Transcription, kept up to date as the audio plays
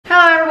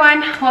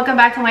everyone, welcome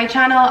back to my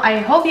channel. I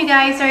hope you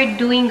guys are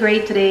doing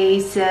great today.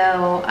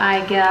 So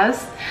I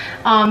guess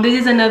this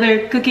is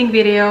another cooking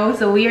video,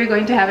 so we are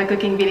going to have a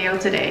cooking video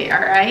today. All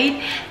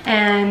right,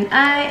 and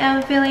I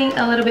am feeling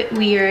a little bit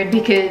weird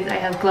because I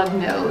have clogged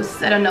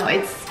nose. I don't know,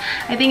 I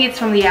think it's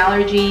from the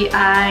allergy.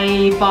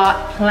 I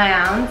bought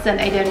plants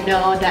and I didn't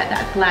know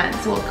that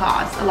plants will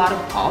cause a lot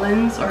of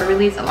pollens or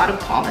release a lot of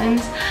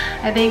pollens.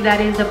 I think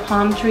that is the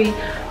palm tree,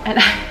 and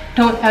I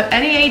don't have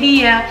any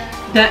idea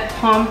that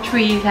palm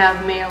trees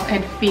have male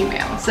and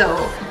female.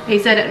 So they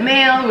said that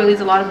male release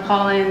a lot of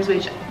pollens,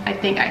 which I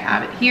think I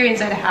have it here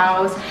inside the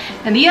house,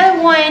 and the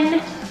other one,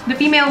 the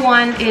female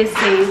one, is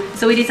safe.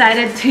 So we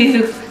decided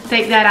to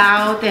take that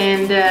out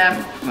and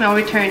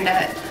return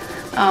that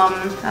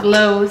at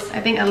Lowe's. I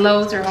think at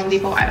Lowe's or Home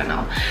Depot, I don't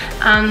know.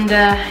 And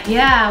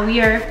yeah,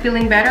 we are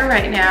feeling better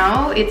right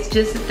now. It's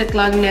just the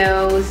clogged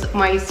nose,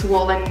 my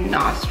swollen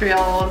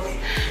nostrils,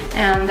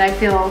 and I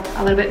feel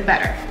a little bit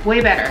better, way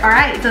better. All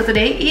right, so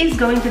today is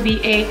going to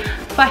be a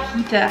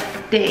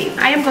fajita day.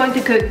 I am going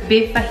to cook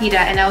beef fajita,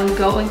 and I'm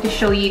going to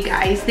show you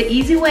guys the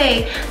easy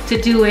way to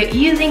do it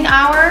using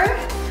our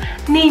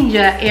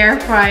Ninja air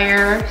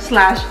fryer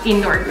 /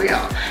 indoor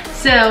grill.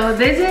 So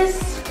this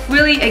is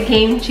really a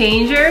game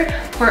changer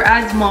for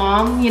us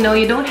mom. You know,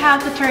 you don't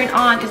have to turn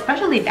on,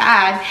 especially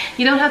dad,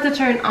 you don't have to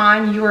turn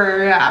on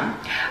your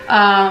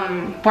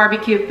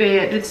barbecue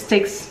pit. It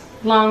takes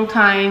long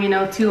time, you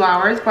know, 2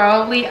 hours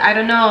probably. I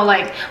don't know,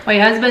 like my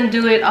husband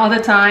do it all the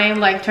time,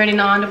 like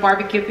turning on the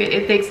barbecue pit.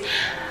 It takes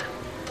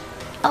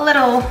a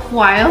little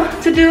while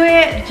to do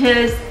it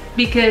just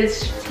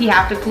because he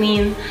have to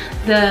clean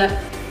the,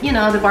 you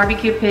know, the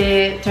barbecue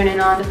pit, turn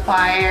it on the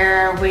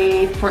fire,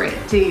 wait for it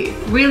to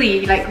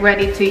really like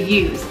ready to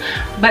use.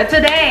 But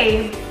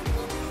today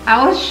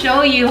I will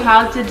show you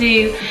how to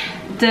do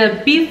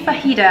the beef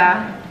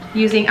fajita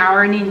using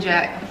our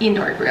Ninja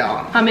indoor grill.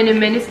 How many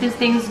minutes this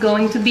thing's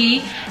going to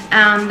be,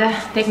 and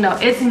take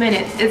note, it's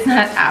minutes, it's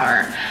not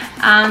hour.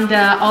 And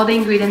all the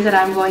ingredients that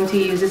I'm going to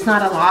use, it's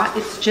not a lot,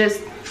 it's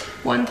just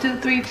 1, 2,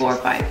 3, 4,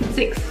 5,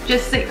 6,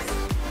 just 6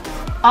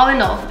 all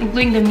in all,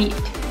 including the meat.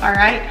 All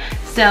right,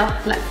 so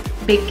let's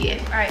begin.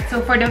 All right,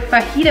 so for the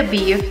fajita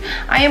beef,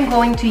 I am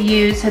going to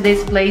use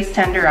this Blaze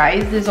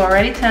tenderized. This is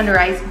already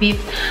tenderized beef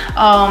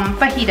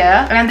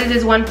fajita, and this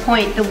is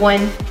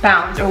 1.1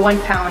 pounds or 1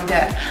 pound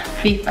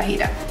beef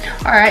fajita.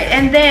 All right,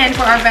 and then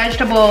for our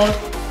vegetables,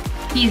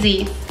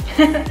 easy.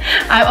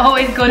 I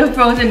always go to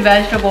frozen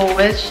vegetable,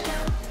 which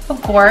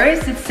of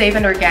course it's safe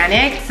and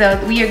organic.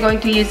 So we are going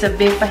to use a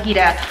beef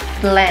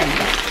fajita blend.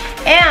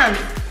 And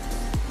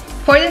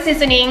for the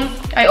seasoning,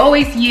 I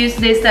always use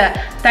this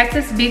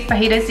Texas beef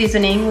fajita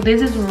seasoning.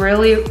 This is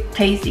really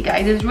tasty,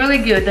 guys. It's really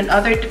good than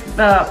other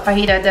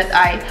fajita that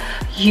I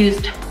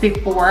used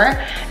before.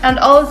 And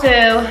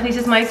also, this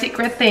is my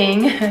secret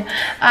thing.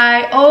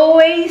 I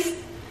always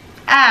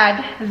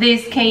add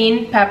this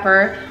cayenne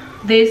pepper.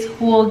 This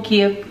will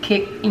give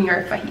kick in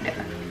your fajita,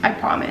 I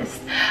promise.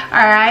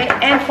 All right,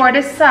 and for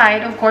the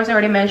side, of course, I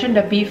already mentioned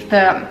the beef,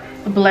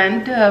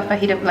 blend,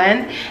 fajita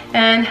blend,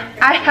 and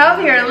I have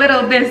here a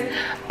little this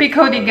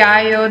pico de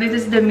gallo. This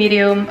is the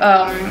medium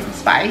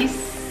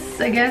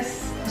spice, I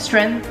guess,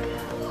 strength,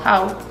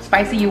 how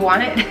spicy you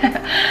want it.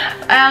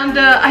 And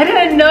I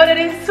didn't know that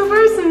it's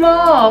super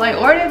small. I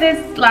ordered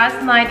this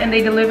last night and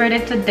they delivered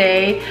it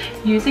today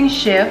using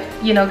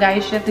Shift. You know,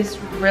 guys, Shift is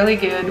really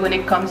good when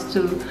it comes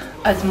to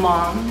as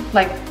mom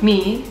like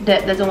me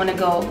that doesn't want to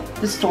go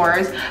to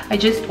stores. I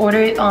just order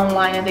it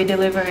online and they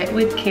deliver it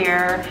with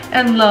care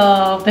and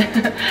love.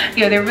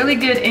 Yeah, they're really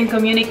good in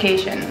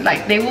communication.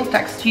 Like they will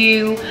text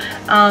you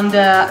and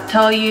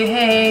tell you,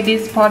 hey,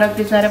 this product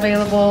is not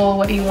available,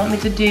 what do you want me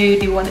to do,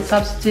 you want it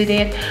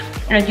substituted?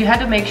 And you have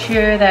to make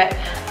sure that,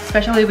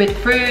 especially with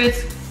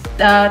fruits,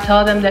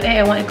 tell them that, hey,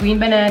 I want a green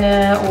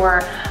banana,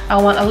 or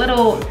I want a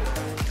little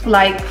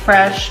like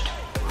fresh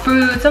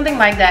fruit, something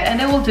like that, and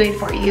they will do it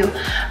for you.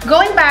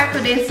 Going back to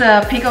this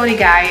pico de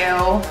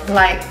gallo,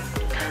 like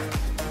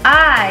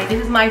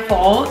this is my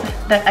fault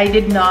that I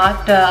did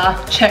not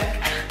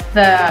check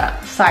the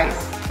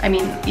size. I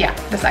mean, yeah,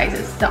 the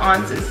sizes, the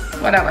ounces,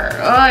 whatever.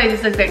 Oh,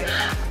 it's just like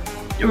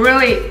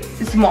really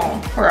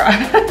small for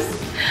us.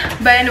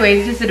 But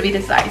anyways, just to be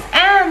the size.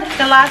 And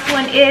the last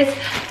one is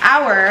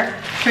our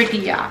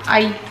tortilla.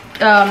 I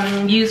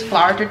use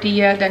flour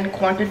tortilla than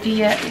corn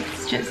tortilla.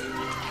 It's just,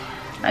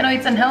 I know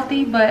it's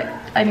unhealthy, but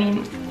I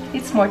mean,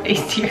 it's more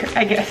tastier,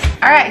 I guess.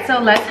 All right,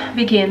 so let's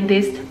begin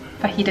this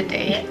fajita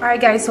day. All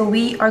right, guys, so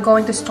we are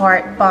going to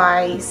start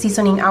by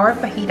seasoning our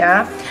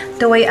fajita.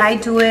 The way I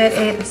do it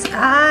is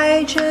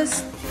I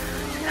just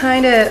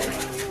kind of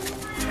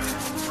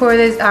pour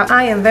this out.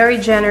 I am very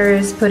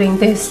generous putting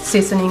this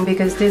seasoning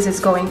because this is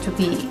going to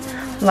be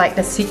like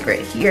the secret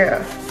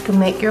here to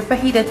make your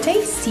fajita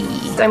tasty.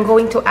 So I'm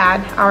going to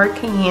add our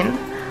cayenne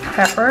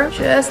pepper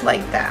just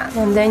like that,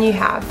 and then you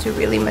have to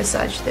really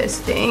massage this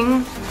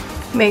thing,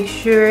 make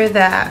sure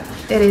that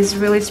it is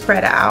really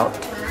spread out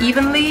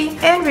evenly,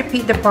 and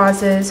repeat the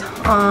process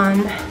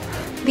on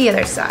the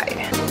other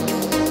side.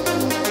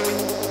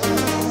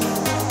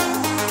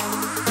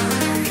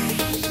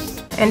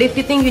 And if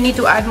you think you need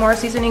to add more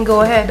seasoning,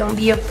 go ahead, don't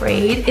be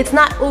afraid. It's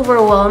not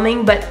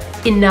overwhelming, but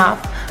enough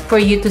for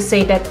you to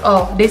say that,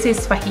 oh, this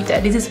is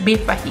fajita, this is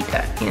beef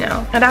fajita, you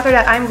know. And after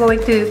that, I'm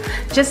going to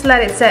just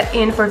let it set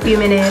in for a few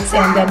minutes,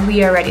 and then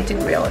we are ready to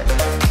grill it.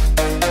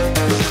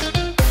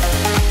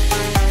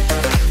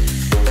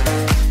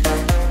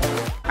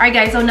 Alright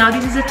guys, so now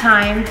this is the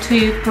time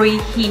to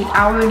preheat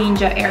our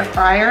Ninja air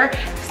fryer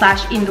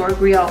 / indoor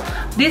grill.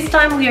 This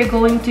time we are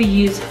going to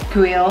use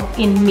grill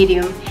in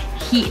medium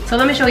heat. So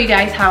let me show you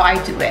guys how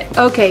I do it.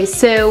 Okay,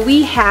 so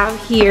we have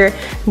here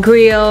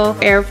grill,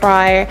 air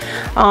fryer,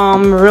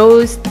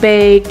 roast,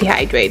 bake,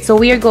 dehydrate. So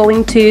we are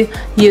going to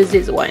use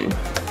this one.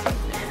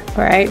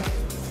 Alright.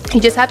 You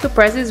just have to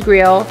press this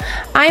grill.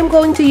 I'm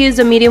going to use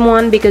the medium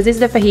one because this is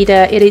the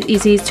fajita. It is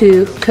easy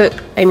to cook.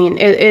 I mean,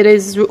 it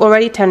is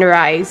already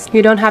tenderized.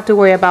 You don't have to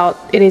worry about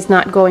it is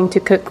not going to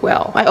cook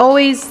well. I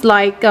always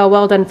like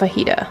well done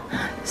fajita.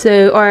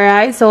 So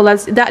alright, so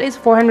that is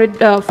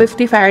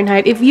 450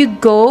 Fahrenheit. If you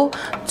go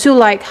to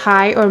like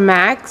high or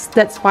max,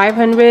 that's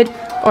 500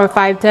 or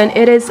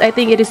 510. I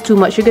think it is too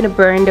much. You're gonna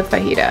burn the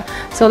fajita.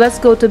 So let's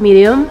go to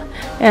medium,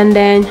 and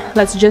then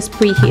let's just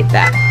preheat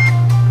that.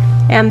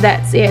 And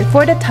that's it.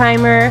 For the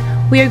timer,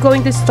 we are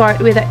going to start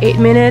with 8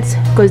 minutes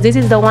because this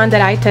is the one that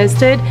I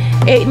tested.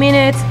 8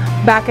 minutes,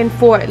 back and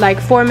forth, like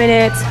 4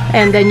 minutes,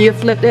 and then you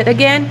flip it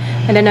again,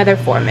 and another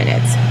 4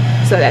 minutes.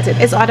 So that's it.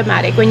 It's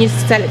automatic. When you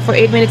set it for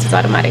 8 minutes, it's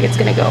automatic. It's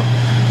gonna go.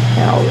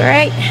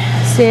 Alright,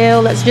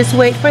 so let's just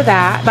wait for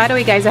that. By the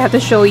way guys, I have to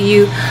show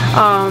you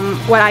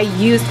what I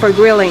used for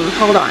grilling.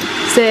 Hold on.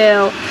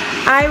 So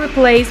I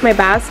replaced my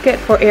basket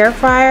for air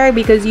fryer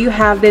because you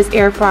have this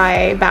air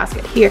fry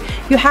basket here.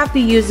 You have to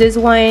use this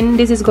one.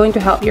 This is going to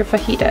help your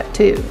fajita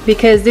too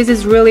because this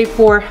is really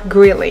for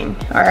grilling.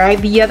 Alright,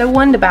 the other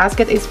one, the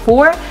basket, is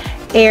for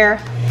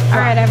air.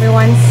 Alright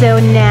everyone, so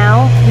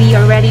now we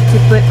are ready to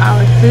put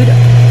our food,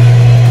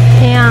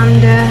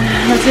 and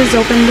let's just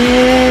open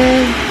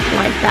this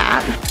like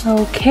that.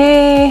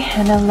 Okay,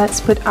 and then let's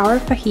put our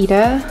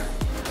fajita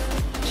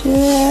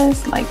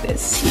just like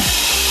this.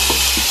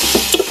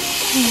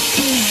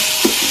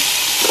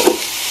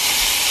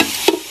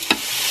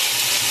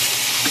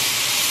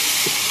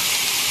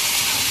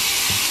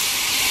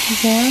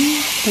 Okay. Then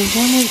the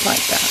one is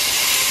like that.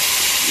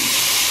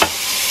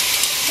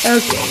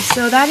 Okay,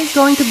 so that is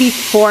going to be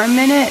 4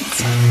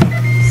 minutes.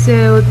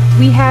 So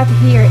we have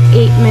here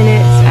 8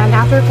 minutes, and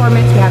after 4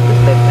 minutes we have to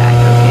flip that.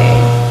 Okay.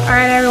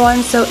 Alright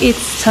everyone, so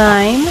it's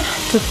time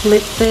to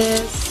flip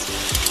this.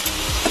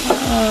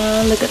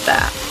 Look at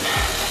that.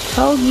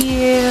 Told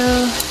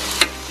you.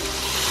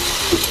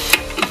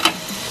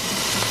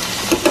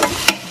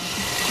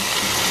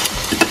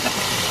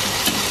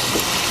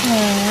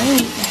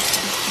 Alright.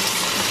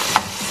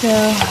 So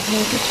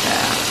look at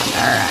that.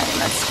 Alright,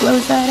 let's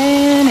close that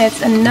in.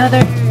 It's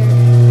another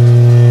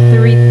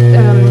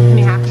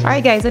 3.5.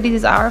 Alright guys, so this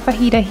is our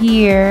fajita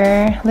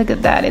here. Look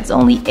at that. It's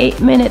only 8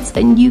 minutes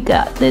and you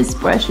got this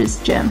precious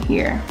gem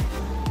here.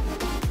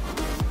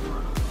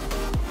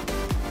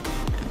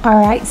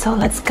 Alright, so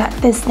let's cut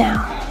this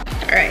now.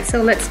 Alright,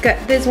 so let's cut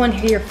this one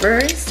here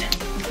first.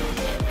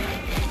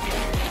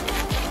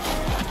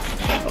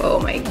 Oh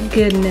my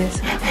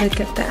goodness, look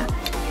at that.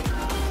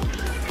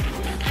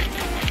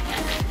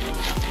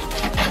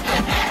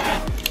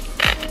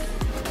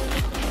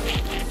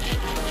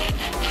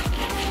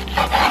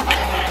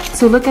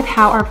 So look at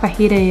how our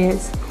fajita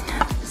is.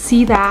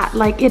 See that?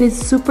 Like, it is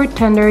super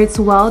tender, it's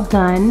well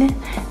done,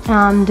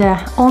 and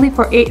only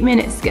for 8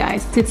 minutes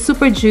guys. It's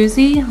super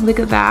juicy. Look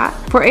at that.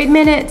 For 8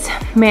 minutes,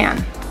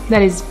 man,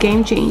 that is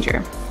game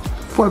changer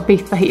for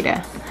beef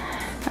fajita.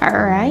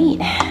 All right.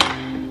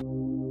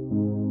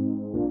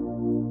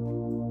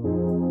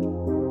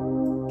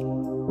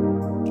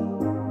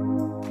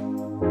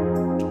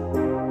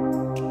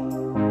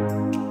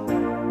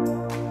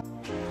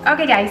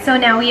 Okay guys, so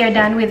now we are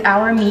done with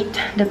our meat,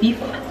 the beef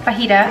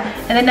fajita,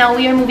 and then now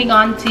we are moving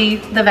on to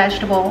the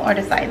vegetable or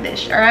the side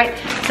dish. Alright,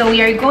 so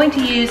we are going to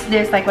use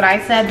this, like what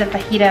I said, the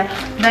fajita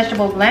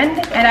vegetable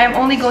blend, and I'm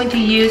only going to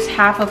use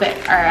half of it.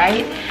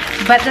 Alright,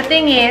 but the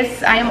thing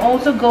is, I am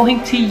also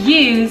going to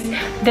use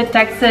the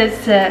Texas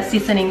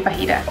seasoning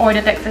fajita, or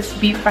the Texas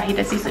beef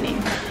fajita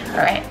seasoning.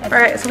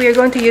 Alright, so we are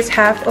going to use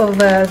half of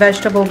the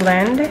vegetable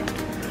blend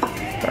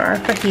for our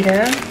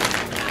fajita.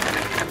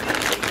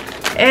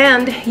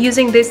 And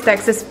using this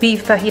Texas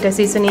beef fajita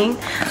seasoning,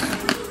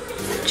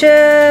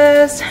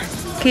 just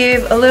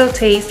give a little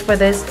taste for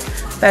this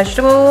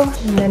vegetable,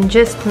 and then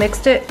just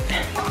mix it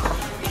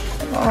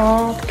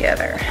all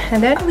together.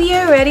 And then we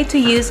are ready to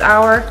use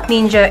our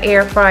Ninja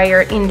air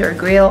fryer indoor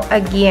grill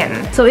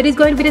again. So it is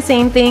going to be the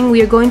same thing.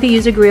 We are going to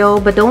use a grill,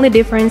 but the only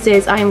difference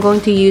is I am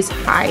going to use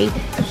high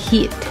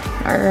heat.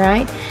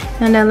 Alright,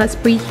 and then let's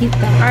preheat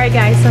that. Alright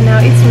guys, so now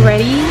it's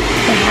ready.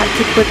 I have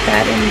to put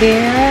that in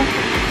there.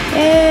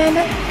 And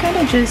kind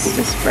of just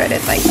spread it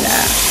like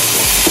that.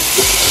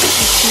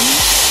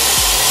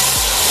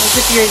 As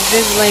if you're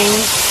drizzling.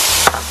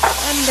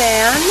 And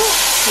then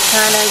you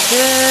kind of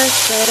just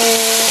set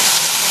it.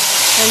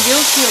 And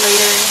you'll see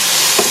later.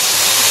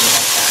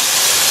 Like that.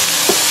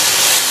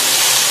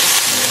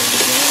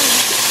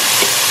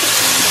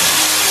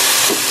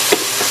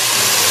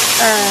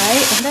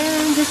 Alright, and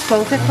then just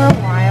close it for a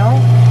while.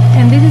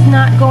 And this is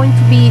not going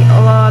to be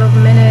a lot of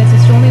minutes,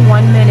 it's only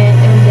 1 minute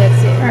and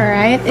that's it.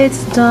 Alright,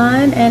 it's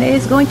done and it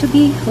is going to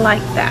be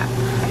like that.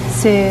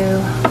 So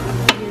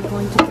you're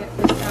going to get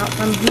this out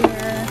from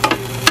here.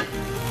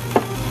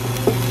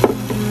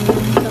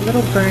 It's a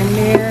little burn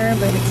there,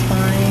 but it's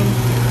fine.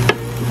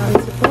 How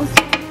it's supposed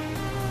to be.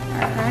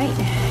 Alright.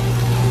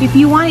 If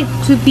you want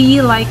it to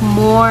be like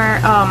more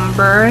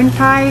burn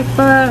type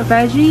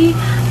veggie,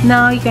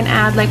 now you can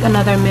add like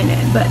another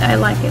minute, but I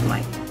like it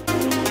like that.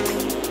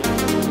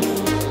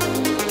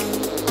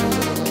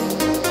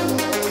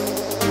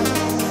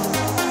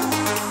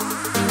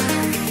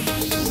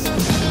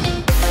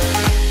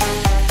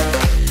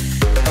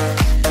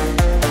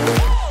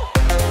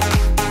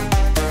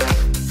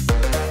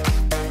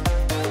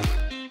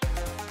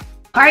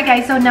 Alright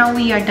guys, so now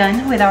we are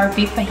done with our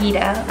beef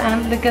fajita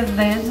and look at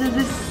this. This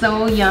is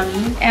so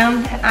yummy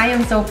and I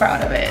am so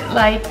proud of it.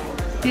 Like,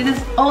 this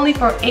is only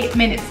for 8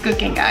 minutes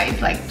cooking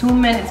guys, like 2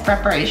 minutes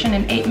preparation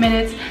and 8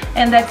 minutes,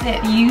 and that's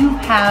it. You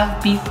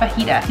have beef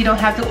fajita. You don't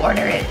have to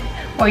order it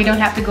or you don't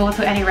have to go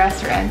to any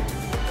restaurant.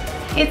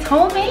 It's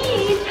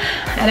homemade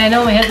and I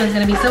know my husband's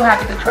gonna be so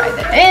happy to try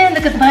that. And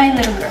look at my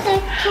little girl.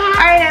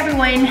 Alright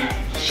everyone,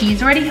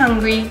 she's already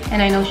hungry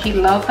and I know she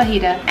loves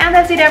fajita. And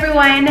that's it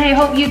everyone. I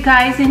hope you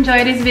guys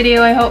enjoyed this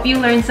video. I hope you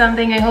learned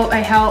something. I hope I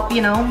helped,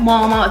 you know,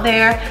 mom out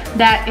there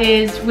that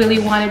is really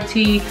wanted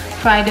to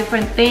try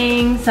different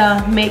things,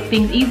 make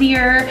things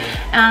easier.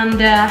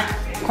 And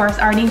of course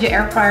our Ninja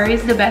air fryer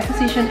is the best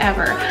decision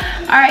ever.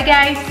 Alright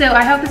guys, so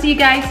I hope to see you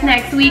guys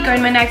next week or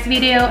in my next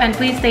video, and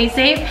please stay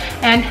safe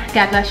and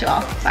God bless you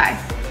all. Bye.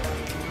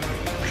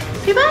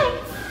 Say bye.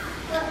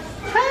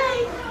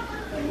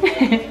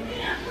 Bye.